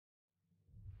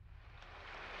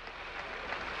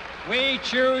We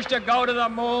choose to go to the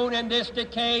moon in this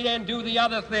decade and do the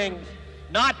other things,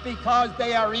 not because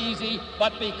they are easy,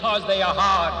 but because they are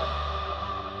hard.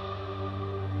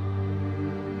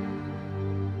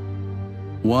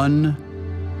 One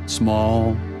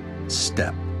small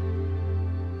step.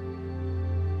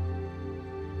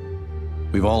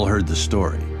 We've all heard the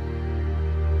story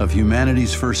of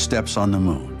humanity's first steps on the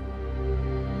moon.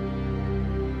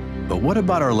 But what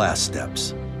about our last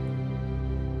steps?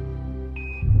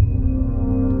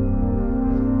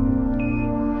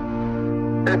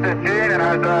 This is Gene, and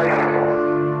as I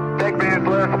take man's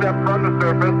last step from the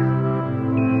surface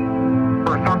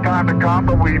for some time to come,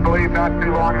 but we believe not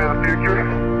too long into the future,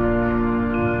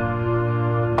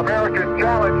 America's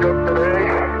challenge of today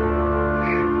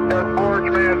has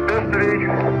forged man's destiny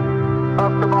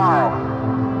of tomorrow.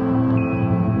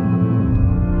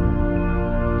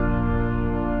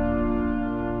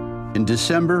 In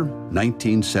December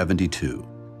 1972,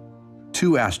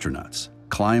 two astronauts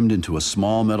climbed into a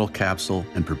small metal capsule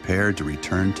and prepared to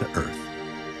return to Earth.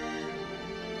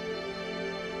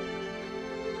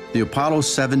 The Apollo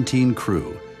 17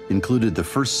 crew included the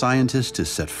first scientists to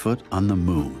set foot on the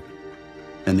moon,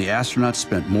 and the astronauts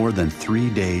spent more than 3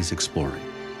 days exploring.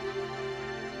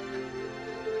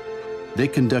 They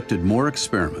conducted more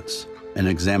experiments and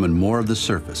examined more of the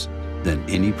surface than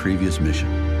any previous mission.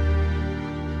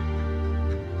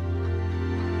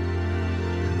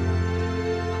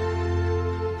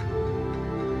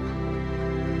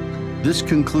 This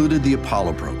concluded the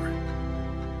Apollo program.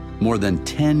 More than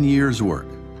 10 years' work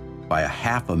by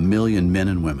 500,000 men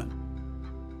and women.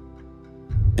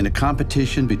 In a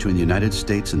competition between the United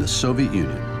States and the Soviet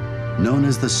Union, known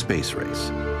as the space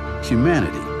race,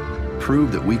 humanity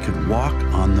proved that we could walk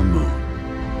on the moon.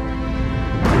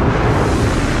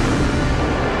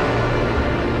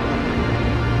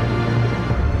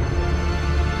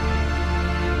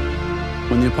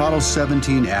 When the Apollo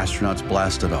 17 astronauts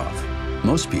blasted off,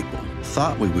 most people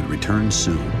thought we would return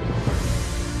soon.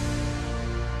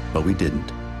 But we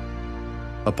didn't.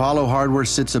 Apollo hardware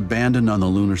sits abandoned on the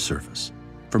lunar surface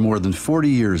for more than 40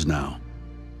 years now,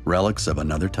 relics of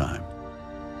another time.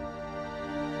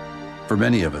 For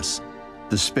many of us,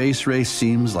 the space race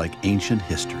seems like ancient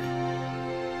history.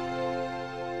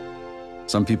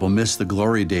 Some people miss the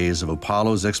glory days of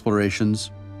Apollo's explorations.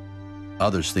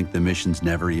 Others think the missions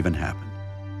never even happened.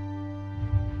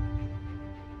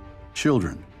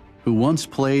 Children who once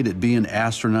played at being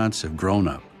astronauts have grown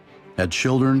up, had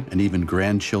children and even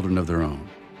grandchildren of their own.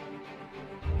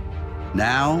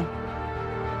 Now,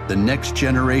 the next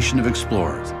generation of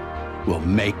explorers will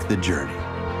make the journey.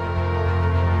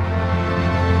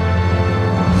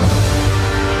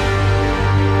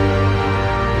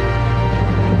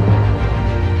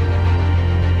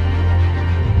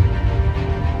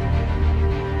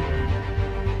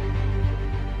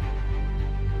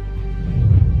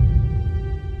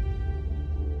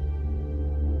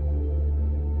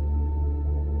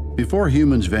 Before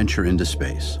humans venture into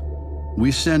space,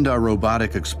 we send our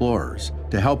robotic explorers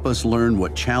to help us learn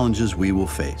what challenges we will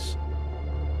face.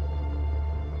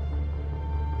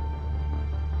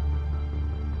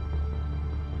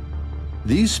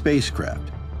 These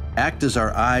spacecraft act as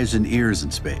our eyes and ears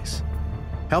in space,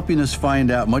 helping us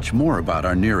find out much more about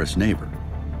our nearest neighbor.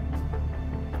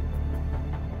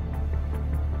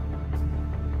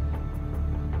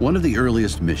 One of the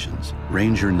earliest missions,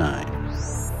 Ranger 9,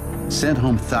 sent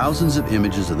home thousands of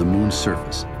images of the moon's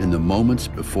surface in the moments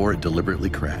before it deliberately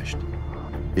crashed.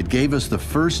 It gave us the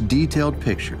first detailed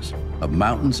pictures of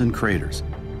mountains and craters,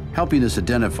 helping us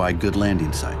identify good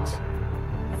landing sites.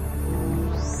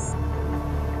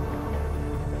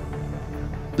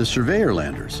 The Surveyor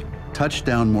landers touched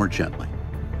down more gently.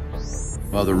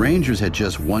 While the Rangers had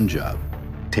just one job,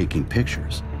 taking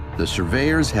pictures, the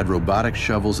Surveyors had robotic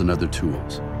shovels and other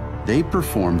tools. They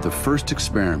performed the first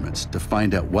experiments to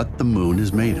find out what the moon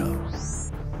is made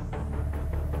of.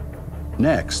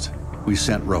 Next, we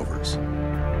sent rovers.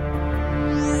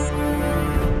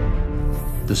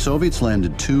 The Soviets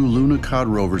landed 2 Lunokhod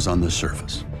rovers on the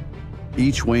surface,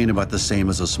 each weighing about the same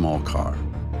as a small car.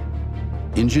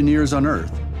 Engineers on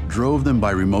Earth drove them by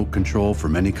remote control for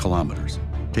many kilometers,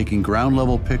 taking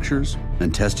ground-level pictures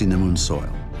and testing the moon's soil.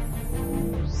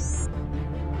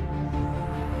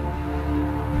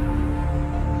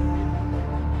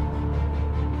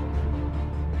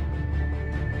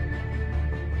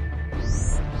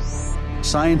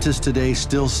 Scientists today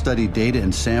still study data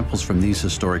and samples from these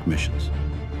historic missions.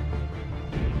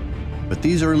 But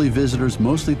these early visitors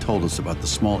mostly told us about the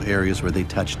small areas where they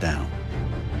touched down.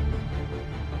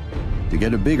 To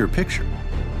get a bigger picture,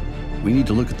 we need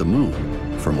to look at the moon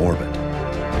from orbit.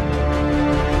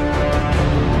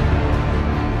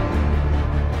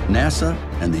 NASA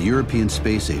and the European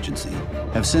Space Agency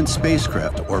have sent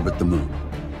spacecraft to orbit the moon.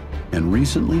 And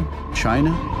recently,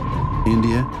 China,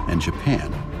 India, and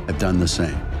Japan have done the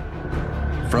same.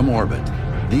 From orbit,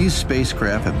 these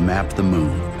spacecraft have mapped the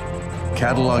moon,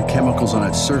 cataloged chemicals on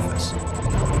its surface,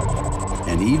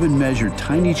 and even measured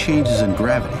tiny changes in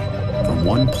gravity from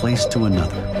one place to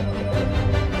another.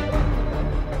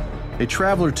 A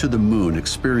traveler to the moon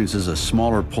experiences a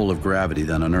smaller pull of gravity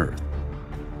than on Earth,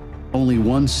 only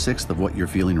 1/6 of what you're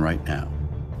feeling right now.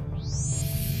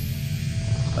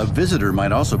 A visitor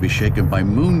might also be shaken by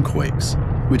moonquakes,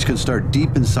 which can start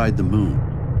deep inside the moon.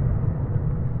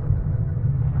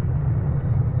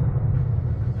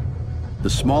 The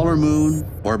smaller moon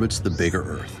orbits the bigger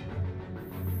Earth.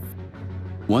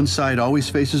 One side always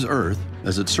faces Earth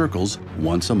as it circles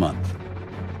once a month.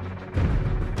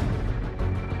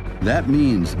 That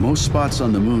means most spots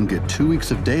on the moon get 2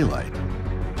 weeks of daylight,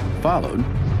 followed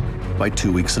by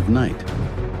 2 weeks of night.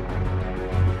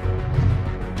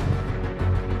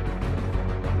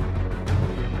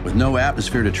 With no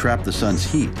atmosphere to trap the sun's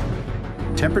heat,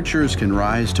 temperatures can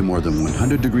rise to more than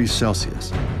 100 degrees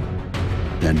Celsius,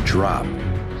 then drop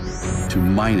to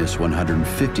minus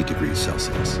 150 degrees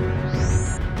Celsius.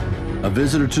 A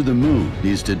visitor to the moon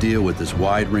needs to deal with this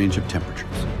wide range of temperatures.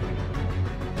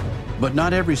 But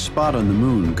not every spot on the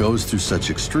moon goes through such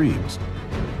extremes.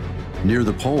 Near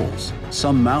the poles,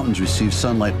 some mountains receive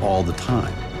sunlight all the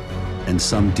time, and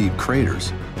some deep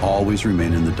craters always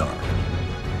remain in the dark.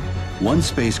 One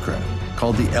spacecraft,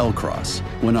 called the L-Cross,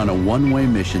 went on a one-way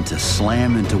mission to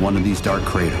slam into one of these dark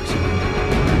craters.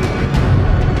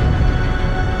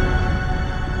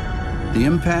 The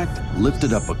impact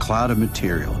lifted up a cloud of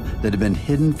material that had been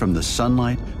hidden from the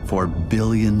sunlight for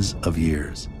billions of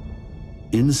years.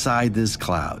 Inside this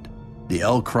cloud, the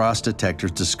L-Cross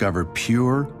detectors discovered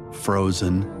pure,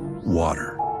 frozen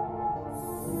water.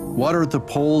 Water at the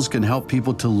poles can help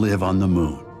people to live on the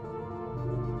moon.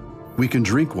 We can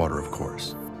drink water, of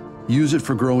course, use it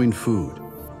for growing food,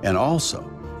 and also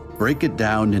break it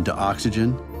down into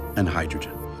oxygen and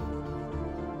hydrogen.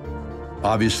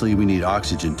 Obviously, we need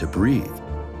oxygen to breathe,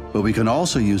 but we can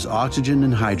also use oxygen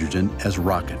and hydrogen as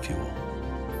rocket fuel.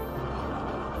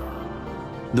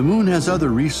 The moon has other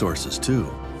resources too,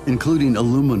 including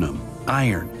aluminum,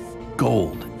 iron,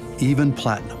 gold, even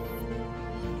platinum.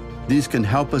 These can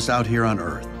help us out here on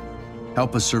Earth,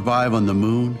 help us survive on the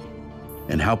moon,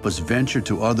 and help us venture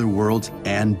to other worlds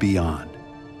and beyond.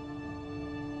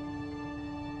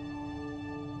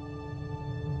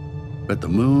 But the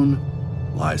moon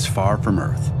lies far from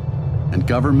Earth, and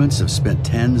governments have spent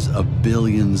tens of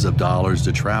billions of dollars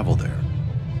to travel there.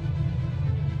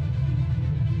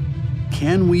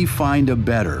 Can we find a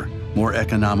better, more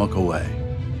economical way?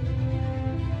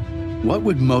 What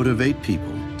would motivate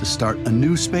people to start a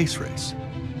new space race?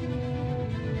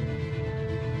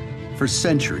 For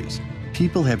centuries,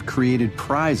 people have created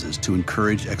prizes to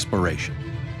encourage exploration.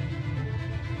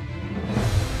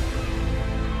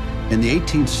 In the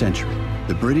 18th century,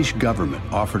 the British government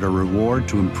offered a reward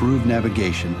to improve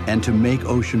navigation and to make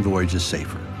ocean voyages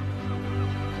safer.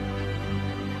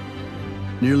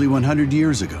 Nearly 100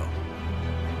 years ago,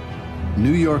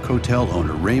 New York hotel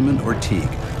owner Raymond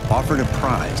Ortigue offered a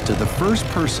prize to the first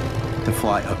person to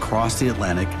fly across the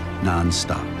Atlantic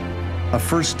non-stop, a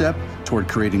first step toward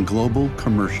creating global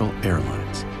commercial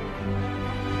airlines.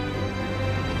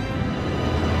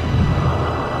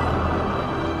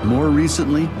 More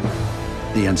recently,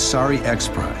 the Ansari X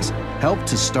Prize helped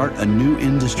to start a new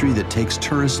industry that takes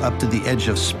tourists up to the edge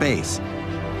of space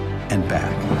and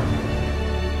back.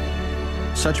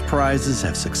 Such prizes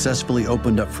have successfully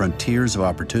opened up frontiers of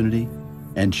opportunity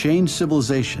and changed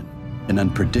civilization in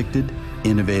unpredicted,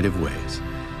 innovative ways.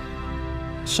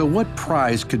 So what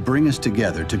prize could bring us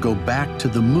together to go back to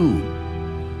the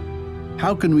moon?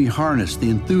 How can we harness the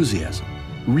enthusiasm,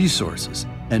 resources,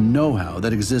 and know-how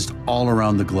that exist all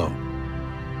around the globe?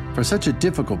 For such a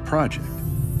difficult project,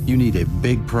 you need a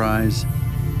big prize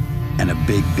and a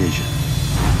big vision.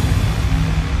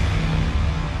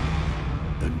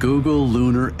 The Google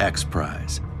Lunar X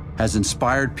Prize has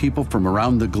inspired people from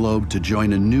around the globe to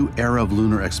join a new era of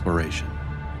lunar exploration.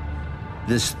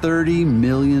 This $30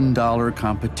 million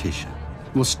competition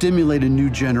will stimulate a new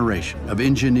generation of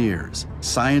engineers,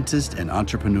 scientists, and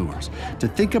entrepreneurs to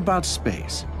think about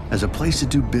space as a place to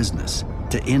do business,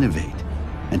 to innovate,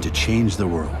 and to change the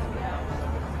world.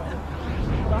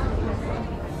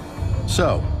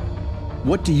 So,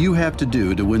 what do you have to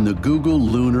do to win the Google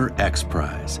Lunar X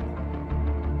Prize?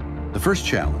 The first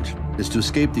challenge is to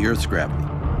escape the Earth's gravity.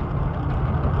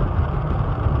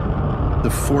 The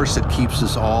force that keeps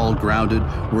us all grounded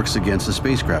works against the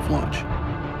spacecraft launch.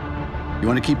 You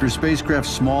want to keep your spacecraft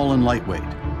small and lightweight,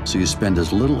 so you spend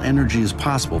as little energy as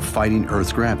possible fighting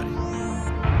Earth's gravity.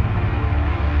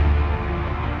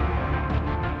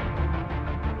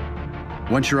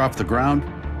 Once you're off the ground,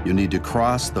 you need to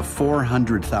cross the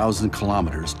 400,000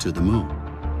 kilometers to the moon.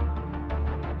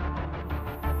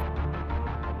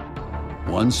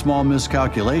 One small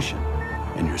miscalculation,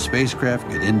 and your spacecraft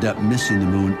could end up missing the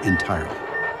moon entirely.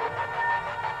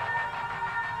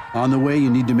 On the way, you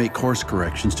need to make course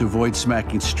corrections to avoid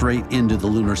smacking straight into the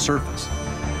lunar surface.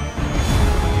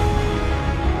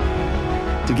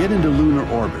 To get into lunar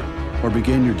orbit or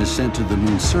begin your descent to the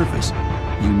moon's surface,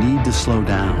 you need to slow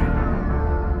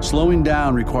down. Slowing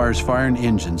down requires firing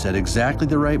engines at exactly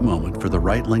the right moment for the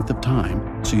right length of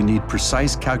time, so you need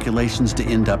precise calculations to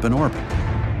end up in orbit.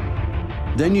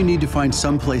 Then you need to find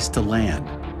some place to land.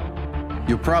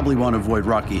 You'll probably want to avoid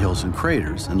rocky hills and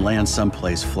craters and land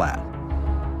someplace flat.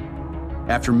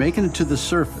 After making it to the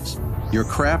surface, your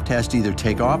craft has to either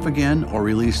take off again or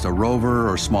release a rover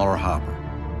or smaller hopper.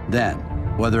 Then,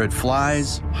 whether it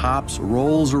flies, hops,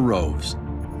 rolls, or roves,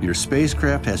 your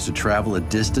spacecraft has to travel a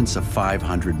distance of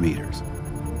 500 meters.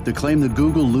 To claim the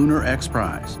Google Lunar X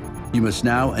Prize, you must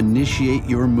now initiate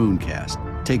your mooncast,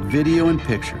 take video and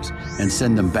pictures, and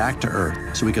send them back to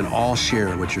Earth so we can all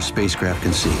share what your spacecraft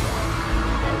can see.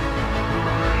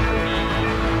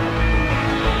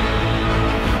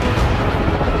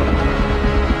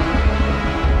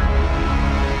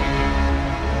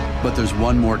 But there's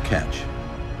one more catch.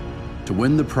 To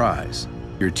win the prize,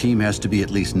 your team has to be at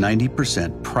least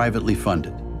 90% privately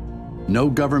funded.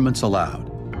 No governments allowed.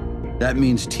 That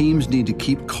means teams need to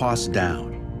keep costs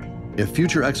down. If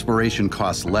future exploration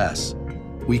costs less,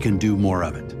 we can do more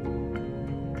of it.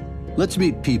 Let's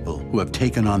meet people who have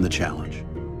taken on the challenge.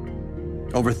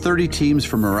 Over 30 teams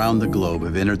from around the globe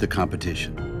have entered the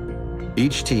competition.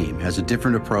 Each team has a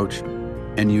different approach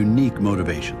and unique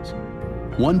motivations.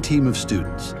 One team of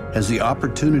students has the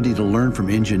opportunity to learn from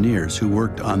engineers who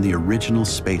worked on the original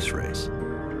space race.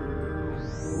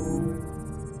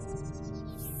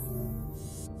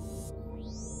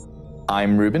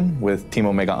 I'm Ruben with Team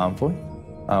Omega Envoy.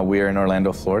 We are in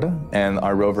Orlando, Florida, and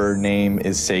our rover name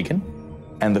is Sagan.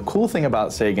 And the cool thing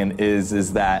about Sagan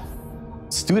is that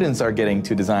students are getting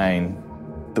to design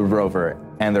the rover,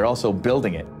 and they're also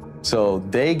building it. So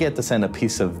they get to send a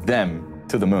piece of them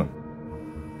to the moon.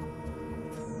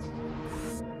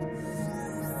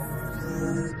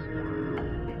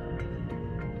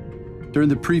 During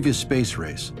the previous space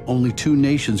race, only 2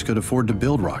 nations could afford to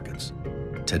build rockets.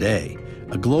 Today,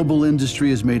 a global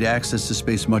industry has made access to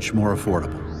space much more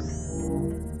affordable.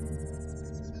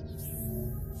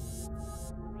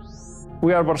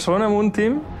 We are Barcelona Moon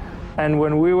Team, and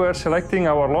when we were selecting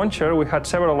our launcher, we had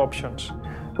several options.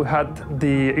 We had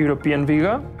the European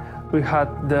Vega, we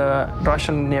had the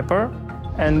Russian Dnieper,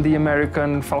 and the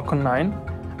American Falcon 9.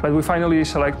 But we finally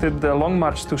selected the Long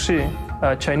March 2C,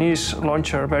 a Chinese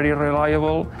launcher, very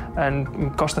reliable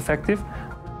and cost-effective.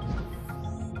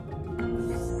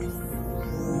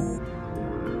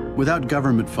 Without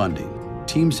government funding,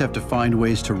 teams have to find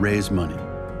ways to raise money.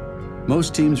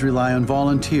 Most teams rely on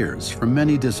volunteers from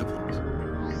many disciplines.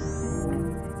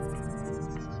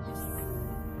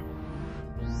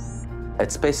 At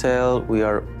SpaceL, we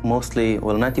are mostly,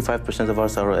 95% of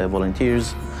us are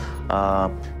volunteers,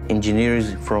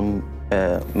 engineers from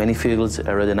many fields,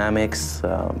 aerodynamics,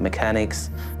 mechanics,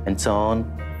 and so on.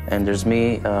 And there's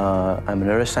me, I'm a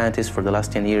neuroscientist. For the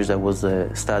last 10 years, I was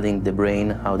studying the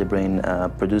brain, how the brain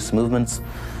produces movements.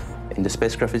 In the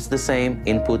spacecraft, it's the same.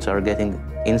 Inputs are getting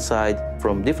inside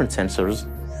from different sensors,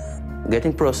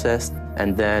 getting processed,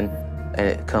 and then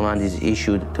a command is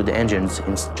issued to the engines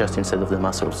just instead of the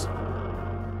muscles.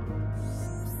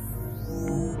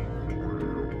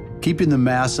 Keeping the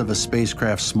mass of a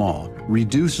spacecraft small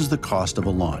reduces the cost of a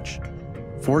launch,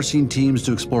 forcing teams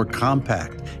to explore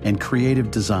compact and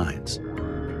creative designs.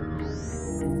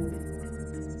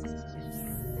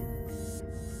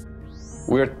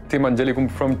 We're Team Angelicum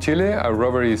from Chile. Our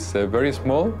rover is very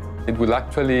small. It will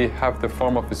actually have the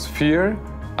form of a sphere,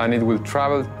 and it will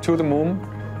travel to the moon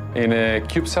in a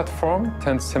CubeSat form,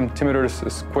 10 centimeters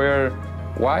square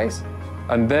wise.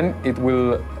 And then it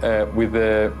will, with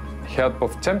the help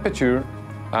of temperature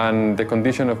and the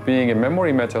condition of being a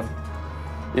memory metal,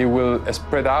 it will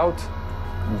spread out,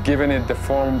 giving it the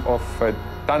form of a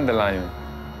dandelion.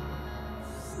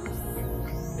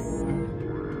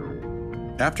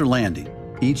 After landing,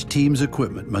 each team's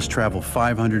equipment must travel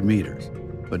 500 meters,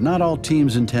 but not all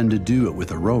teams intend to do it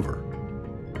with a rover.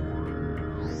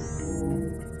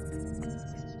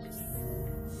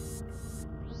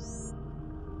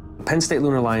 The Penn State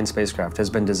Lunar Alliance spacecraft has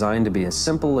been designed to be as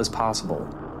simple as possible.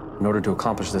 in order to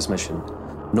accomplish this mission,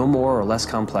 no more or less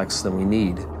complex than we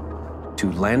need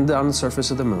to land on the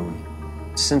surface of the moon,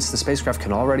 since the spacecraft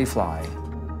can already fly,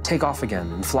 take off again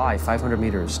and fly 500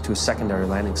 meters to a secondary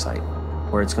landing site,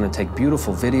 where it's going to take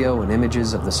beautiful video and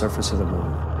images of the surface of the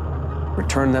moon,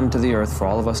 return them to the Earth for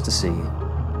all of us to see,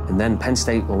 and then Penn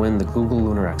State will win the Google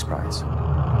Lunar X Prize.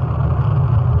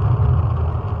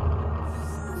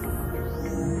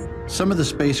 Some of the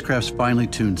spacecraft's finely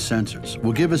tuned sensors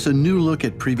will give us a new look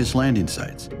at previous landing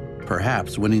sites,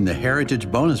 perhaps winning the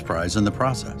Heritage Bonus Prize in the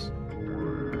process.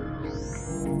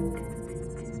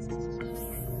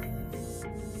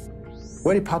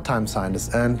 We're the part-time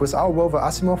scientists, and with our rover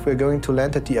Asimov, we're going to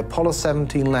land at the Apollo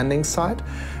 17 landing site,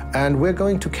 and we're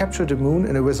going to capture the moon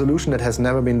in a resolution that has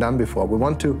never been done before. We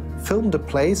want to film the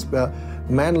place where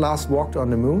man last walked on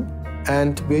the moon,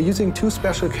 and we're using two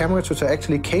special cameras which are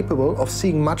actually capable of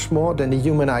seeing much more than the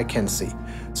human eye can see.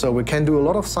 So we can do a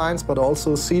lot of science, but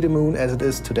also see the moon as it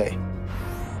is today.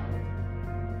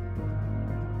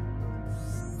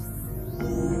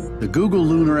 The Google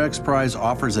Lunar X Prize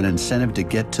offers an incentive to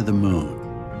get to the moon,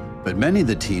 but many of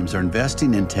the teams are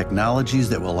investing in technologies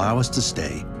that will allow us to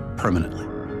stay permanently.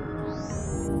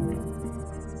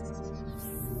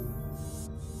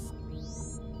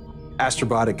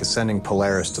 Astrobotic is sending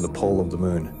Polaris to the pole of the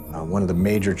moon. One of the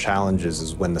major challenges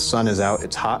is when the sun is out,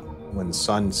 it's hot. When the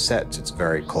sun sets, it's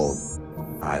very cold.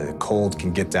 The cold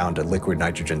can get down to liquid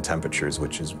nitrogen temperatures,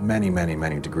 which is many, many,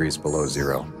 many degrees below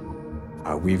zero.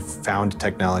 We've found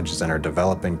technologies and are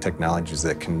developing technologies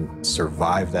that can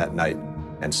survive that night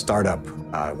and start up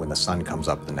when the sun comes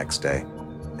up the next day.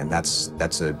 And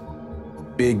that's a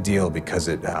big deal because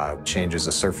it changes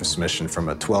a surface mission from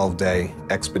a 12-day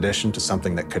expedition to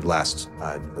something that could last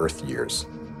Earth years,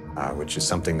 which is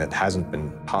something that hasn't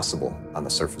been possible on the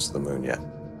surface of the moon yet.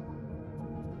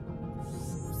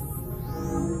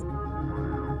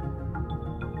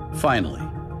 Finally,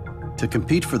 to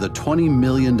compete for the $20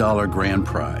 million grand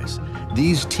prize,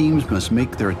 these teams must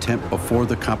make their attempt before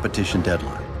the competition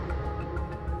deadline.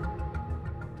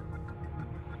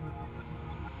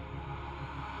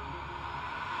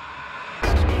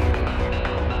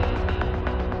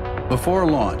 Before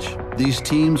launch, these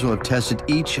teams will have tested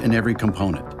each and every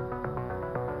component.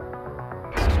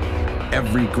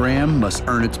 Every gram must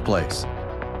earn its place.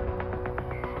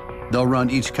 They'll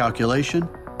run each calculation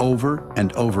over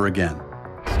and over again.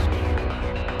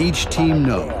 Each team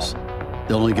knows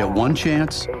they'll only get one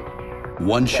chance,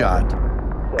 one shot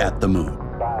at the moon.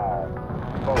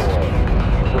 5, 4, 3,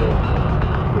 2,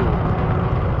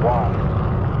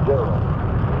 1, 0.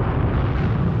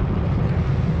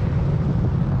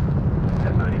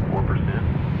 At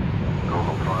 94%,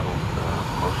 normal throttle,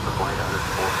 most of the flight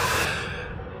 104.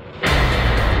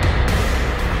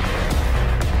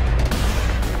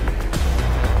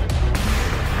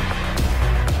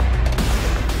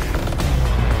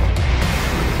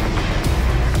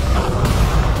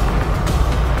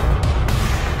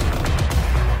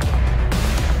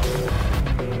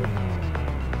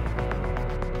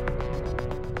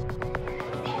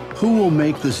 Who will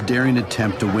make this daring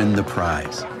attempt to win the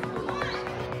prize?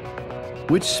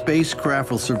 Which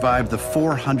spacecraft will survive the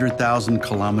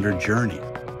 400,000-kilometer journey?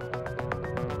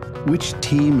 Which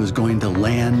team is going to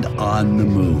land on the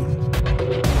moon?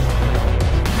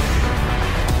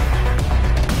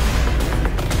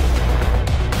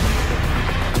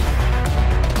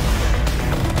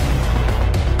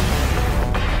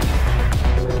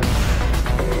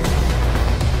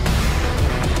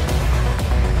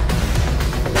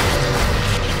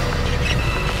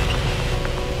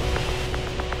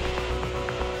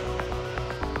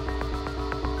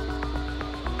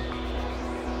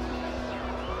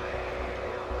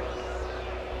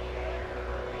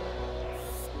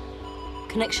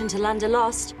 Connection to lander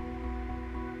lost.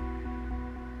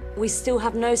 We still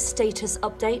have no status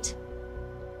update.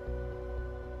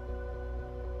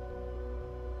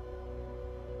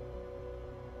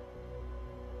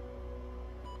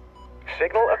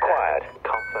 Signal acquired.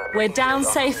 Confirmed. We're down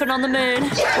safe and on the moon. Well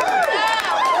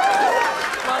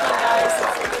done,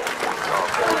 guys.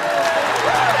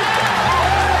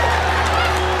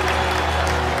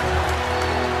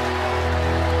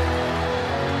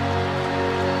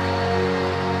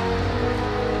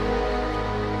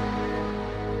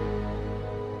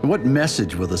 What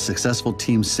message will the successful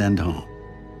team send home?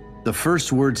 The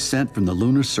first word sent from the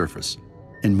lunar surface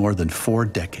in more than 4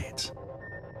 decades.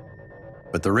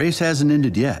 But the race hasn't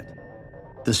ended yet.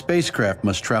 The spacecraft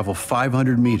must travel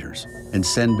 500 meters and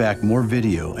send back more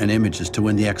video and images to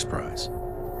win the X Prize.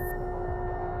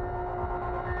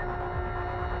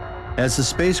 As the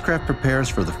spacecraft prepares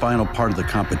for the final part of the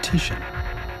competition,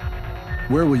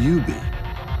 where will you be?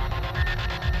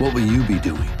 What will you be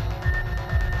doing?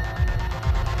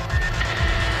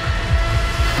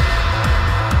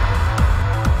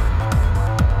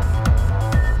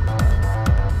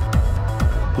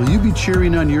 Will you be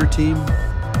cheering on your team?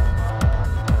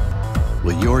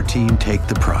 Will your team take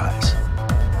the prize?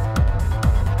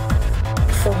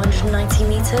 490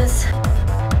 meters,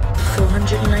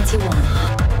 491,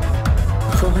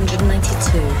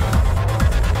 492,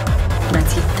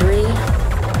 93,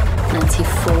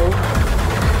 94,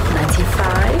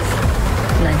 95,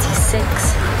 96,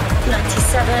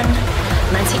 97,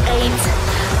 98,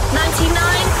 99,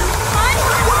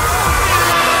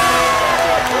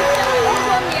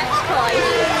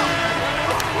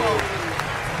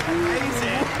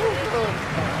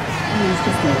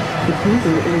 The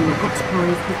people in the X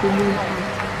Prize have been moved.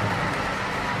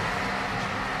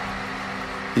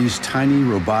 These tiny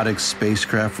robotic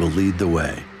spacecraft will lead the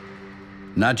way,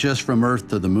 not just from Earth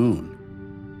to the moon,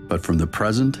 but from the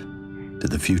present to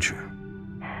the future.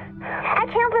 I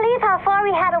can't believe how far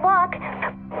we had to walk,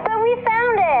 but we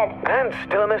found it. And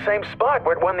still in the same spot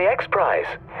where it won the X Prize.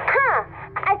 Huh,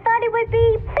 I thought it would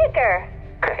be bigger.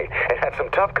 Hey, it had some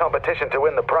tough competition to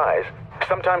win the prize.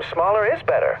 Sometimes smaller is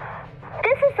better.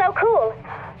 This is so cool.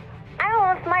 I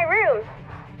love my room.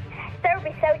 Sarah will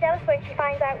be so jealous when she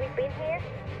finds out we've been here.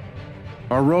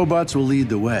 Our robots will lead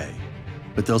the way,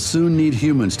 but they'll soon need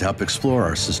humans to help explore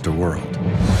our sister world.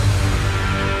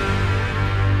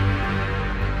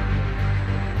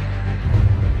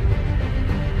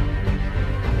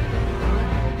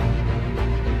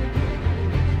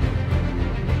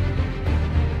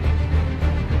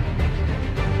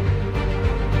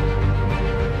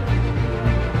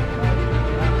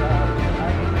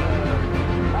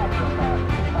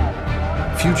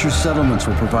 Future settlements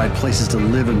will provide places to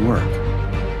live and work,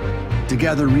 to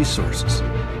gather resources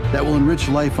that will enrich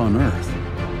life on Earth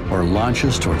or launch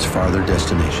us towards farther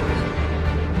destinations.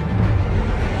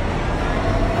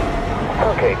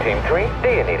 Okay, Team 3, do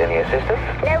you need any assistance?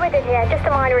 No, we're done here. Just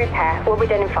a minor repair. We'll be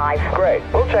done in 5. Great.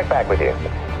 We'll check back with you.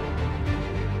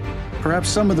 Perhaps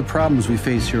some of the problems we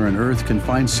face here on Earth can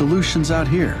find solutions out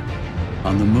here,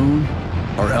 on the moon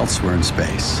or elsewhere in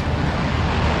space.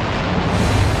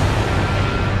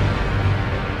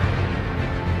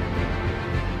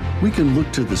 We can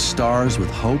look to the stars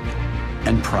with hope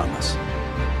and promise.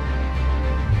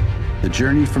 The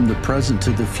journey from the present to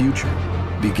the future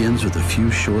begins with a few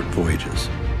short voyages,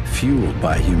 fueled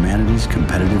by humanity's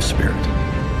competitive spirit.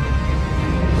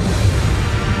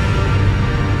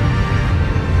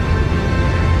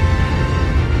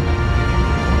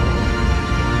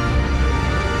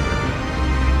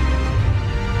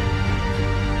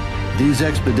 These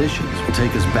expeditions will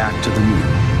take us back to the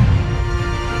moon.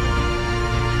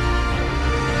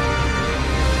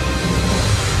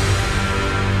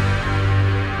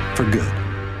 For good.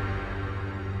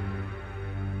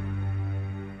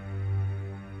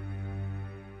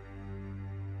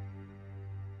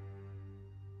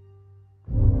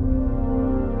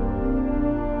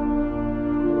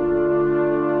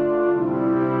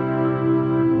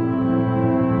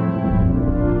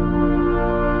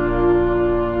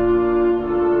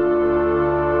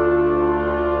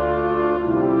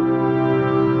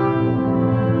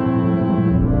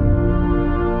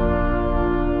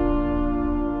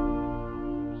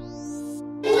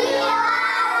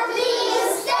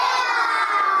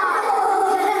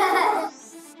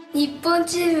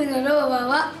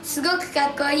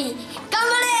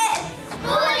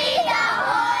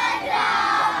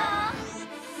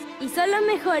 Y son los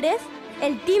mejores,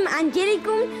 el Team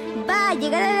Angelicum va a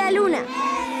llegar a la luna.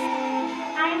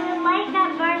 I would like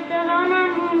that Barcelona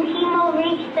moon team will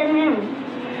reach the moon.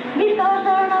 Because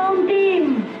our own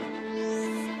team.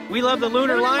 We love the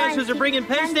Lunar Lions who are bringing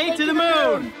Penn State to the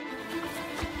moon.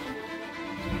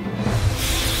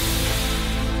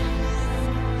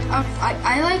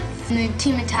 I like the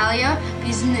Team Italia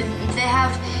because they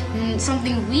have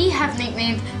something we have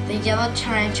nicknamed the yellow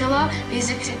tarantula because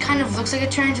it kind of looks like a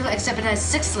tarantula except it has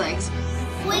 6 legs.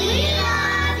 We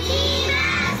love Team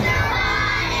Astronauts!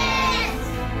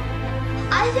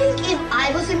 I think if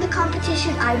I was in the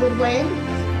competition, I would win.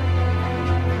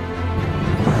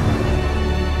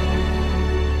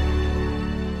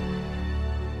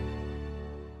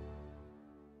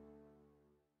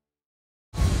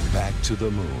 Back to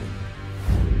the moon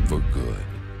for good.